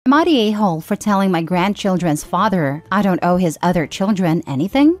Am I the a-hole for telling my grandchildren's father I don't owe his other children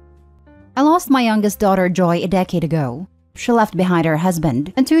anything? I lost my youngest daughter, Joy, a decade ago. She left behind her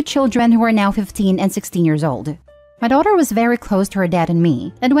husband and 2 children who are now 15 and 16 years old. My daughter was very close to her dad and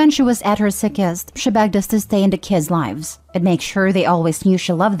me, and when she was at her sickest, she begged us to stay in the kids' lives and make sure they always knew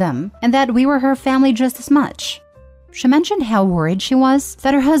she loved them and that we were her family just as much. She mentioned how worried she was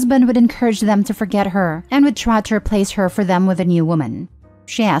that her husband would encourage them to forget her and would try to replace her for them with a new woman.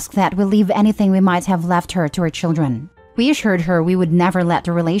 She asked that we leave anything we might have left her to her children. We assured her we would never let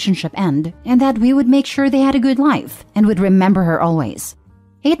the relationship end and that we would make sure they had a good life and would remember her always.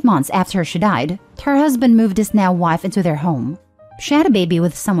 8 months after she died, her husband moved his now wife into their home. She had a baby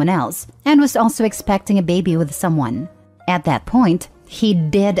with someone else and was also expecting a baby with someone. At that point, he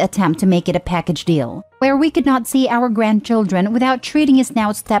did attempt to make it a package deal, where we could not see our grandchildren without treating his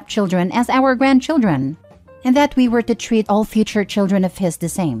now stepchildren as our grandchildren, and that we were to treat all future children of his the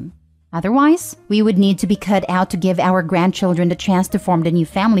same. Otherwise, we would need to be cut out to give our grandchildren the chance to form the new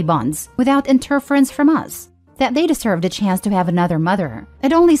family bonds without interference from us, that they deserved a chance to have another mother,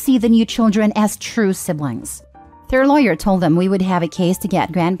 and only see the new children as true siblings. Their lawyer told them we would have a case to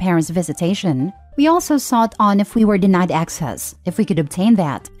get grandparents' visitation. We also sought on if we were denied access, if we could obtain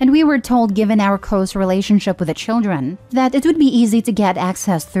that, and we were told, given our close relationship with the children, that it would be easy to get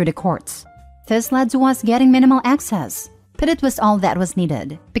access through the courts. This led to us getting minimal access, but it was all that was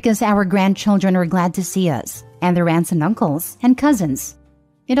needed, because our grandchildren were glad to see us, and their aunts and uncles, and cousins.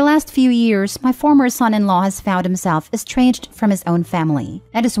 In the last few years, my former son-in-law has found himself estranged from his own family,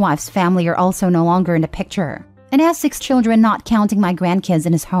 and his wife's family are also no longer in the picture, and has 6 children not counting my grandkids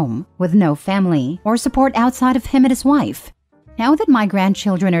in his home, with no family or support outside of him and his wife. Now that my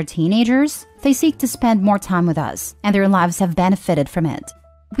grandchildren are teenagers, they seek to spend more time with us, and their lives have benefited from it.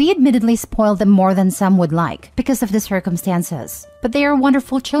 We admittedly spoil them more than some would like because of the circumstances, but they are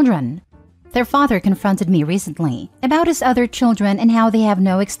wonderful children. Their father confronted me recently about his other children and how they have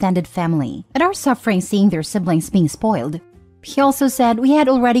no extended family and are suffering seeing their siblings being spoiled. He also said we had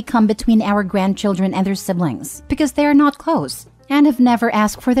already come between our grandchildren and their siblings because they are not close and have never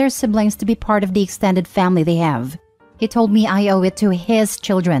asked for their siblings to be part of the extended family they have. He told me I owe it to his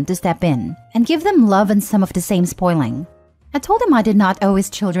children to step in and give them love and some of the same spoiling. I told him I did not owe his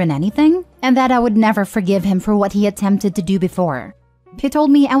children anything and that I would never forgive him for what he attempted to do before. He told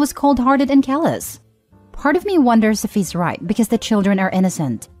me I was cold-hearted and callous. Part of me wonders if he's right because the children are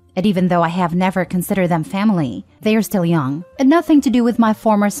innocent, and even though I have never considered them family, they are still young and nothing to do with my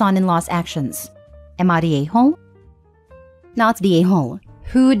former son-in-law's actions. Am I the a-hole? Not the a-hole.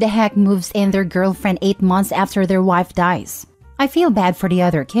 Who the heck moves in their girlfriend 8 months after their wife dies? I feel bad for the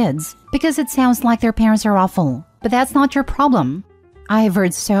other kids because it sounds like their parents are awful, but that's not your problem. I have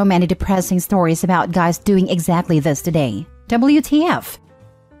heard so many depressing stories about guys doing exactly this today. WTF?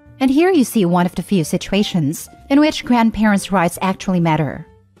 And here you see one of the few situations in which grandparents' rights actually matter.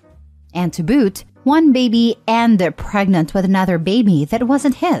 And to boot, one baby and they're pregnant with another baby that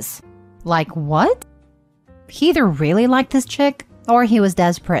wasn't his. Like what? He either really liked this chick, or he was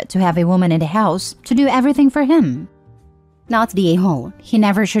desperate to have a woman in the house to do everything for him. Not the a-hole. He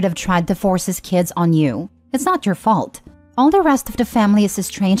never should have tried to force his kids on you. It's not your fault. All the rest of the family is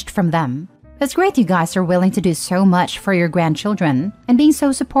estranged from them. It's great you guys are willing to do so much for your grandchildren and being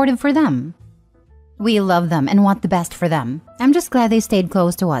so supportive for them. We love them and want the best for them. I'm just glad they stayed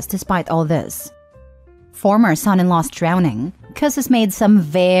close to us despite all this. Former son-in-law's drowning because he's made some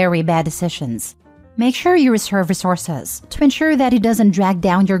very bad decisions. Make sure you reserve resources to ensure that he doesn't drag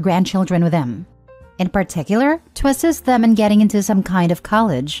down your grandchildren with him. In particular, to assist them in getting into some kind of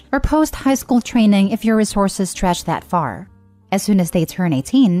college or post-high school training if your resources stretch that far. As soon as they turn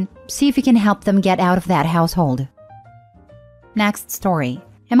 18, see if you can help them get out of that household. Next story.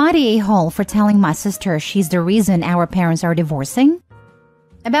 Am I the a-hole for telling my sister she's the reason our parents are divorcing?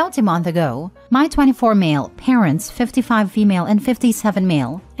 About a month ago, my 24 male parents, 55 female and 57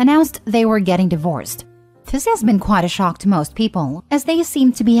 male, announced they were getting divorced. This has been quite a shock to most people, as they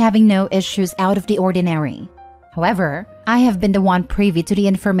seem to be having no issues out of the ordinary. However, I have been the one privy to the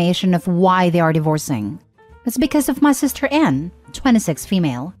information of why they are divorcing. It's because of my sister Anne, 26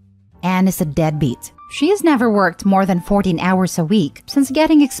 female. Anne is a deadbeat. She has never worked more than 14 hours a week since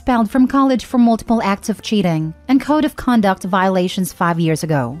getting expelled from college for multiple acts of cheating and code of conduct violations 5 years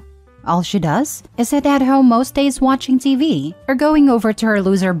ago. All she does is sit at home most days watching TV or going over to her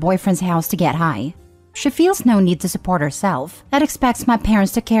loser boyfriend's house to get high. She feels no need to support herself and expects my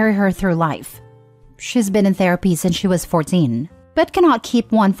parents to carry her through life. She's been in therapy since she was 14, but cannot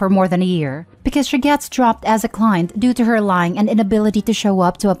keep one for more than a year because she gets dropped as a client due to her lying and inability to show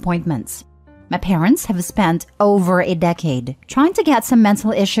up to appointments. My parents have spent over a decade trying to get some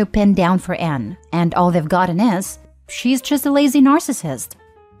mental issue pinned down for Anne, and all they've gotten is, she's just a lazy narcissist.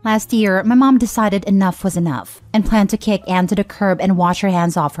 Last year, my mom decided enough was enough and planned to kick Anne to the curb and wash her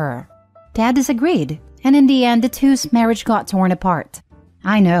hands off her. Dad disagreed, and in the end, the two's marriage got torn apart.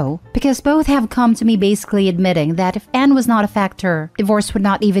 I know, because both have come to me basically admitting that if Anne was not a factor, divorce would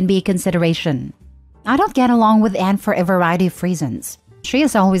not even be a consideration. I don't get along with Anne for a variety of reasons. She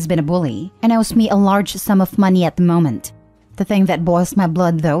has always been a bully and owes me a large sum of money at the moment. The thing that boils my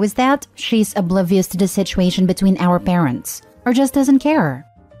blood, though, is that she's oblivious to the situation between our parents, or just doesn't care.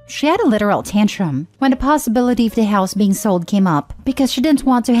 She had a literal tantrum when the possibility of the house being sold came up because she didn't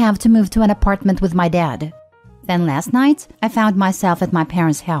want to have to move to an apartment with my dad. Then last night, I found myself at my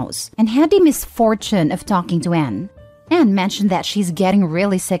parents' house and had the misfortune of talking to Anne. Anne mentioned that she's getting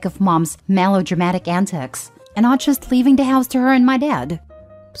really sick of Mom's melodramatic antics and not just leaving the house to her and my dad.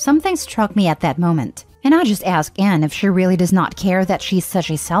 Something struck me at that moment, and I just asked Anne if she really does not care that she's such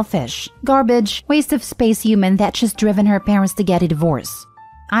a selfish, garbage, waste of space human that's just driven her parents to get a divorce.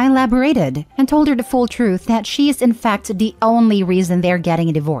 I elaborated and told her the full truth that she is in fact the only reason they're getting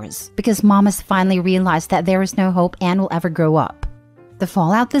a divorce, because Mom has finally realized that there is no hope Anne will ever grow up. The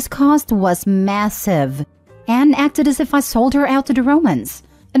fallout this caused was massive. Anne acted as if I sold her out to the Romans,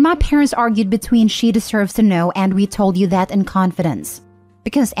 and my parents argued between she deserves to know and we told you that in confidence.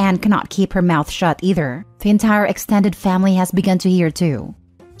 Because Anne cannot keep her mouth shut either, the entire extended family has begun to hear too.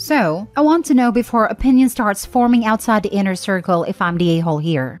 So, I want to know before opinion starts forming outside the inner circle if I'm the a-hole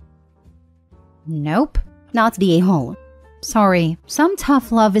here. Nope, not the a-hole. Sorry, some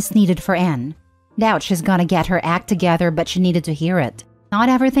tough love is needed for Anne. Doubt she's gonna get her act together, but she needed to hear it. Not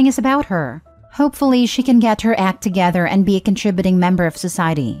everything is about her. Hopefully, she can get her act together and be a contributing member of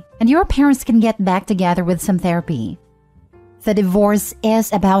society, and your parents can get back together with some therapy. The divorce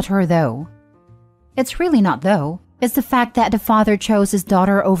is about her, though. It's really not, though. It's the fact that the father chose his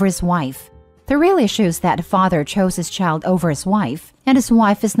daughter over his wife. The real issue is that the father chose his child over his wife, and his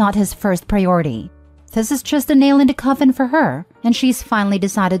wife is not his first priority. This is just a nail in the coffin for her, and she's finally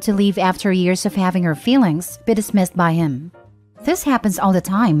decided to leave after years of having her feelings be dismissed by him. This happens all the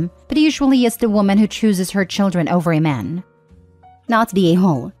time, but usually it's the woman who chooses her children over a man. Not the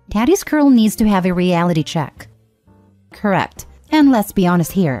a-hole. Daddy's girl needs to have a reality check. Correct. And let's be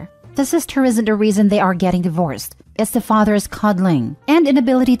honest here. The sister isn't the reason they are getting divorced. It's the father's coddling and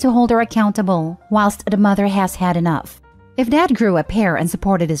inability to hold her accountable, whilst the mother has had enough. If Dad grew a pair and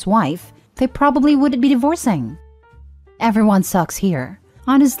supported his wife, they probably wouldn't be divorcing. Everyone sucks here.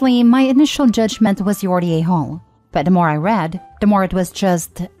 Honestly, my initial judgment was you're the a-hole. But the more I read, the more it was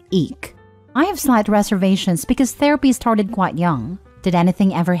just eek. I have slight reservations because therapy started quite young. Did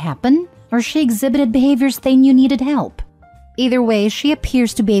anything ever happen? Or she exhibited behaviors they knew needed help? Either way, she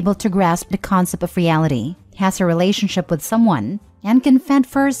appears to be able to grasp the concept of reality, has a relationship with someone, and can fend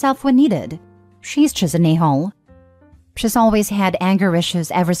for herself when needed. She's just an a-hole. She's always had anger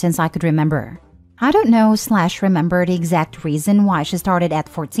issues ever since I could remember. I don't know/remember the exact reason why she started at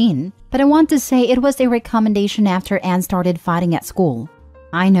 14, but I want to say it was a recommendation after Anne started fighting at school.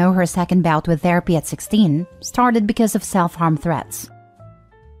 I know her second bout with therapy at 16 started because of self-harm threats.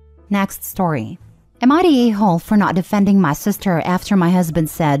 Next story. Am I the a-hole for not defending my sister after my husband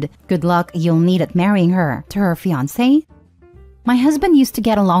said, "Good luck, you'll need it marrying her," to her fiancé? My husband used to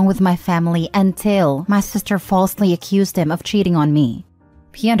get along with my family until my sister falsely accused him of cheating on me.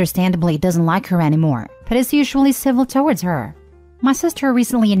 He understandably doesn't like her anymore, but is usually civil towards her. My sister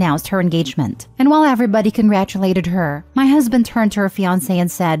recently announced her engagement, and while everybody congratulated her, my husband turned to her fiancé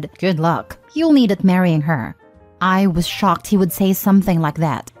and said, "Good luck, you'll need it marrying her." I was shocked he would say something like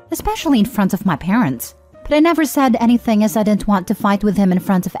that, especially in front of my parents. But I never said anything as I didn't want to fight with him in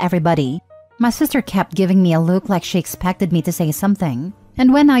front of everybody. My sister kept giving me a look like she expected me to say something,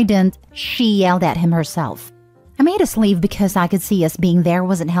 and when I didn't, she yelled at him herself. I made us leave because I could see us being there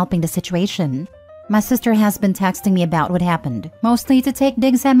wasn't helping the situation. My sister has been texting me about what happened, mostly to take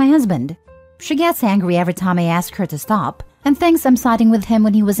digs at my husband. She gets angry every time I ask her to stop, and thinks I'm siding with him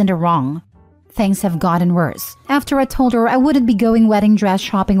when he was in the wrong. Things have gotten worse after I told her I wouldn't be going wedding dress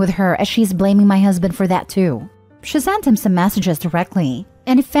shopping with her, as she's blaming my husband for that too. She sent him some messages directly,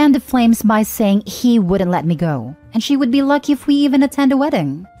 and he fanned the flames by saying he wouldn't let me go, and she would be lucky if we even attend a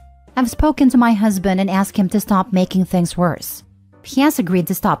wedding. I've spoken to my husband and asked him to stop making things worse. He has agreed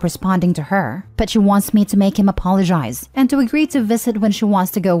to stop responding to her, but she wants me to make him apologize and to agree to visit when she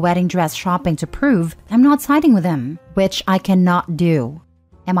wants to go wedding dress shopping to prove I'm not siding with him, which I cannot do.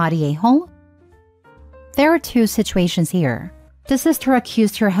 Am I the a-hole? There are two situations here. The sister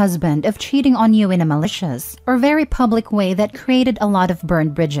accused her husband of cheating on you in a malicious or very public way that created a lot of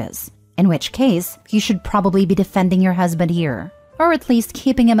burned bridges. in which case you should probably be defending your husband here, or at least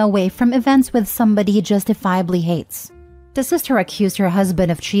keeping him away from events with somebody he justifiably hates. The sister accused her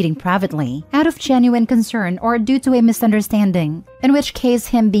husband of cheating privately, out of genuine concern or due to a misunderstanding, in which case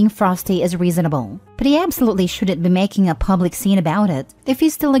him being frosty is reasonable. But he absolutely shouldn't be making a public scene about it if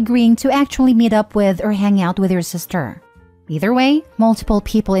he's still agreeing to actually meet up with or hang out with your sister. Either way, multiple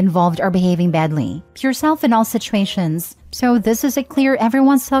people involved are behaving badly, yourself in all situations, so this is a clear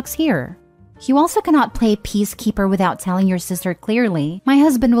everyone sucks here. You also cannot play peacekeeper without telling your sister clearly, my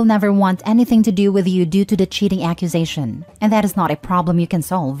husband will never want anything to do with you due to the cheating accusation, and that is not a problem you can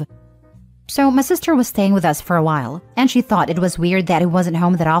solve. So my sister was staying with us for a while, and she thought it was weird that he wasn't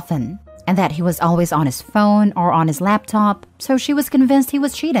home that often, and that he was always on his phone or on his laptop, so she was convinced he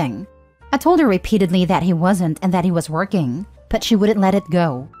was cheating. I told her repeatedly that he wasn't and that he was working, but she wouldn't let it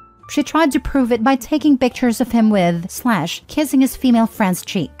go. She tried to prove it by taking pictures of him with / kissing his female friend's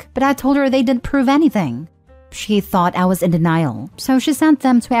cheek, but I told her they didn't prove anything. She thought I was in denial, so she sent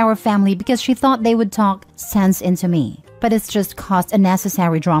them to our family because she thought they would talk sense into me, but it's just caused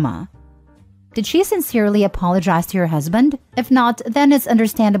unnecessary drama. Did she sincerely apologize to your husband? If not, then it's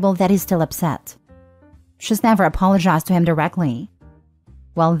understandable that he's still upset. She's never apologized to him directly.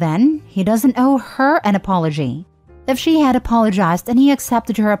 Well then, he doesn't owe her an apology. If she had apologized and he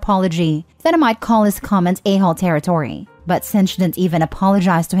accepted her apology, then I might call his comment a-hole territory. But since she didn't even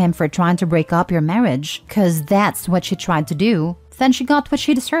apologize to him for trying to break up your marriage, cause that's what she tried to do, then she got what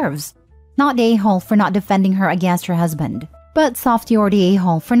she deserves. Not the a-hole for not defending her against her husband, but softy or the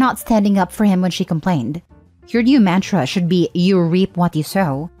a-hole for not standing up for him when she complained. Your new mantra should be you reap what you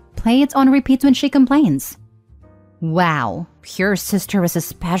sow. Play it on repeat when she complains. Wow, your sister is a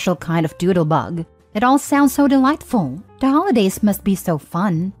special kind of doodlebug. It all sounds so delightful. The holidays must be so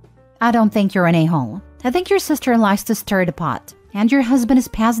fun. I don't think you're an a-hole. I think your sister likes to stir the pot, and your husband is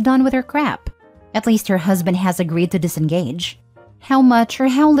past done with her crap. At least your husband has agreed to disengage. How much or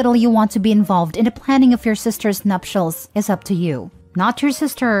how little you want to be involved in the planning of your sister's nuptials is up to you. Not your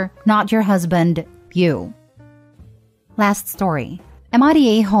sister, not your husband, you. Last story. Am I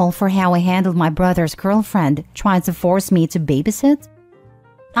the a-hole for how I handled my brother's girlfriend trying to force me to babysit?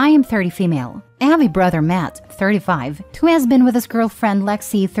 I am 30 female. I have a brother, Matt, 35, who has been with his girlfriend,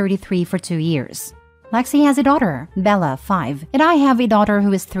 Lexi, 33, for 2 years. Lexi has a daughter, Bella, 5, and I have a daughter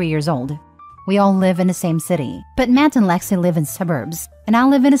who is 3 years old. We all live in the same city, but Matt and Lexi live in suburbs, and I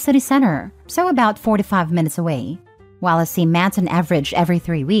live in a city center, so about 45 minutes away. While I see Matt on average every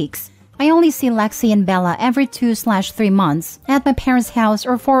 3 weeks, I only see Lexi and Bella every 2/3 months at my parents' house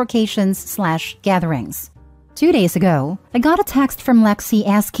or for occasions/gatherings. 2 days ago, I got a text from Lexi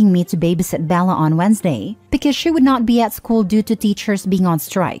asking me to babysit Bella on Wednesday because she would not be at school due to teachers being on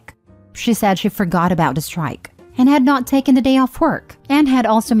strike. She said she forgot about the strike and had not taken the day off work and had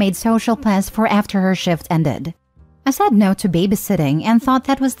also made social plans for after her shift ended. I said no to babysitting and thought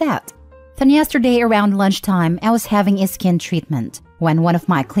that was that. Then yesterday around lunchtime, I was having a skin treatment when one of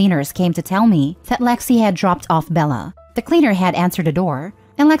my cleaners came to tell me that Lexi had dropped off Bella. The cleaner had answered the door,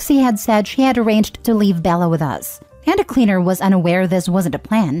 and Lexi had said she had arranged to leave Bella with us. And the cleaner was unaware this wasn't a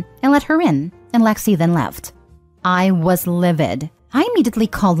plan and let her in, and Lexi then left. I was livid. I immediately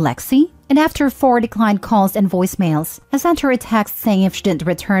called Lexi, and after 4 declined calls and voicemails, I sent her a text saying if she didn't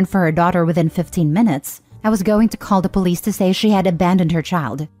return for her daughter within 15 minutes, I was going to call the police to say she had abandoned her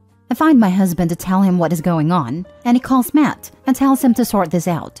child. I find my husband to tell him what is going on, and he calls Matt and tells him to sort this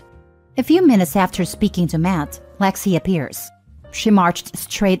out. A few minutes after speaking to Matt, Lexi appears. She marched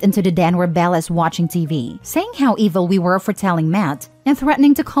straight into the den where Bella is watching TV, saying how evil we were for telling Matt and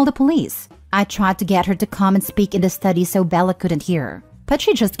threatening to call the police. I tried to get her to come and speak in the study so Bella couldn't hear, but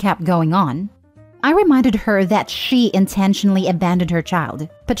she just kept going on. I reminded her that she intentionally abandoned her child,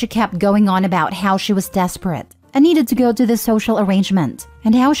 but she kept going on about how she was desperate and needed to go to the social arrangement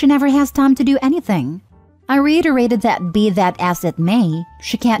and how she never has time to do anything. I reiterated that be that as it may,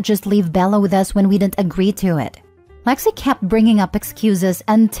 she can't just leave Bella with us when we didn't agree to it. Lexi kept bringing up excuses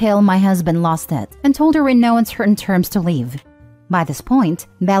until my husband lost it and told her in no uncertain terms to leave. By this point,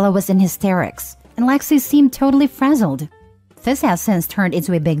 Bella was in hysterics, and Lexi seemed totally frazzled. This has since turned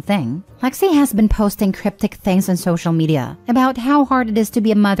into a big thing. Lexi has been posting cryptic things on social media about how hard it is to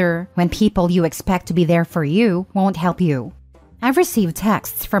be a mother when people you expect to be there for you won't help you. I've received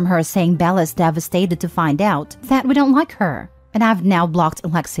texts from her saying Bella is devastated to find out that we don't like her, and I've now blocked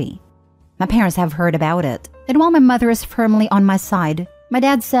Lexi. My parents have heard about it, and while my mother is firmly on my side, my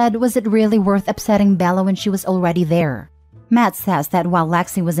dad said, was it really worth upsetting Bella when she was already there? Matt says that while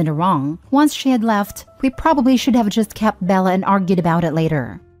Lexi was in the wrong, once she had left, we probably should have just kept Bella and argued about it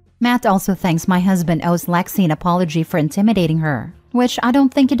later. Matt also thinks my husband owes Lexi an apology for intimidating her, which I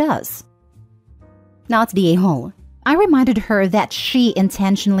don't think he does. Not the a-hole. I reminded her that she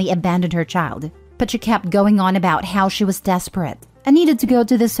intentionally abandoned her child, but she kept going on about how she was desperate and needed to go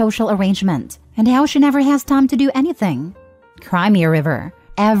to the social arrangement and how she never has time to do anything. Cry me a river.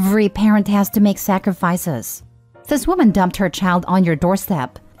 Every parent has to make sacrifices. This woman dumped her child on your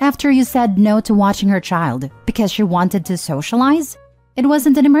doorstep after you said no to watching her child because she wanted to socialize? It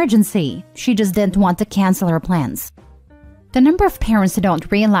wasn't an emergency. She just didn't want to cancel her plans. The number of parents who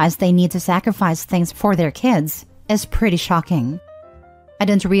don't realize they need to sacrifice things for their kids is pretty shocking. I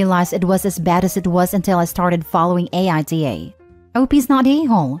didn't realize it was as bad as it was until I started following AITA. OP's not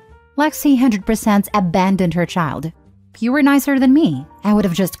a-hole. Lexi 100% abandoned her child. If you were nicer than me, I would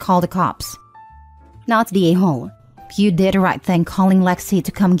have just called the cops. Not the a-hole. You did the right thing calling Lexi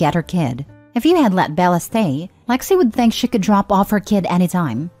to come get her kid. If you had let Bella stay, Lexi would think she could drop off her kid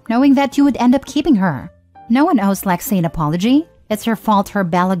anytime, knowing that you would end up keeping her. No one owes Lexi an apology. It's her fault her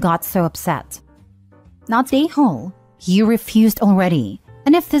Bella got so upset. Not the a-hole. You refused already.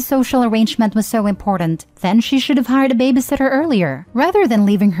 And if this social arrangement was so important, then she should have hired a babysitter earlier, rather than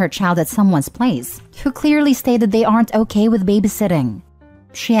leaving her child at someone's place, who clearly stated they aren't okay with babysitting.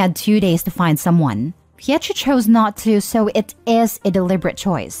 She had 2 days to find someone, yet she chose not to, so it is a deliberate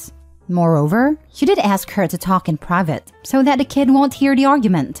choice. Moreover, you did ask her to talk in private, so that the kid won't hear the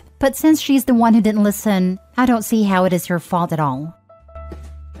argument. But since she's the one who didn't listen, I don't see how it is your fault at all.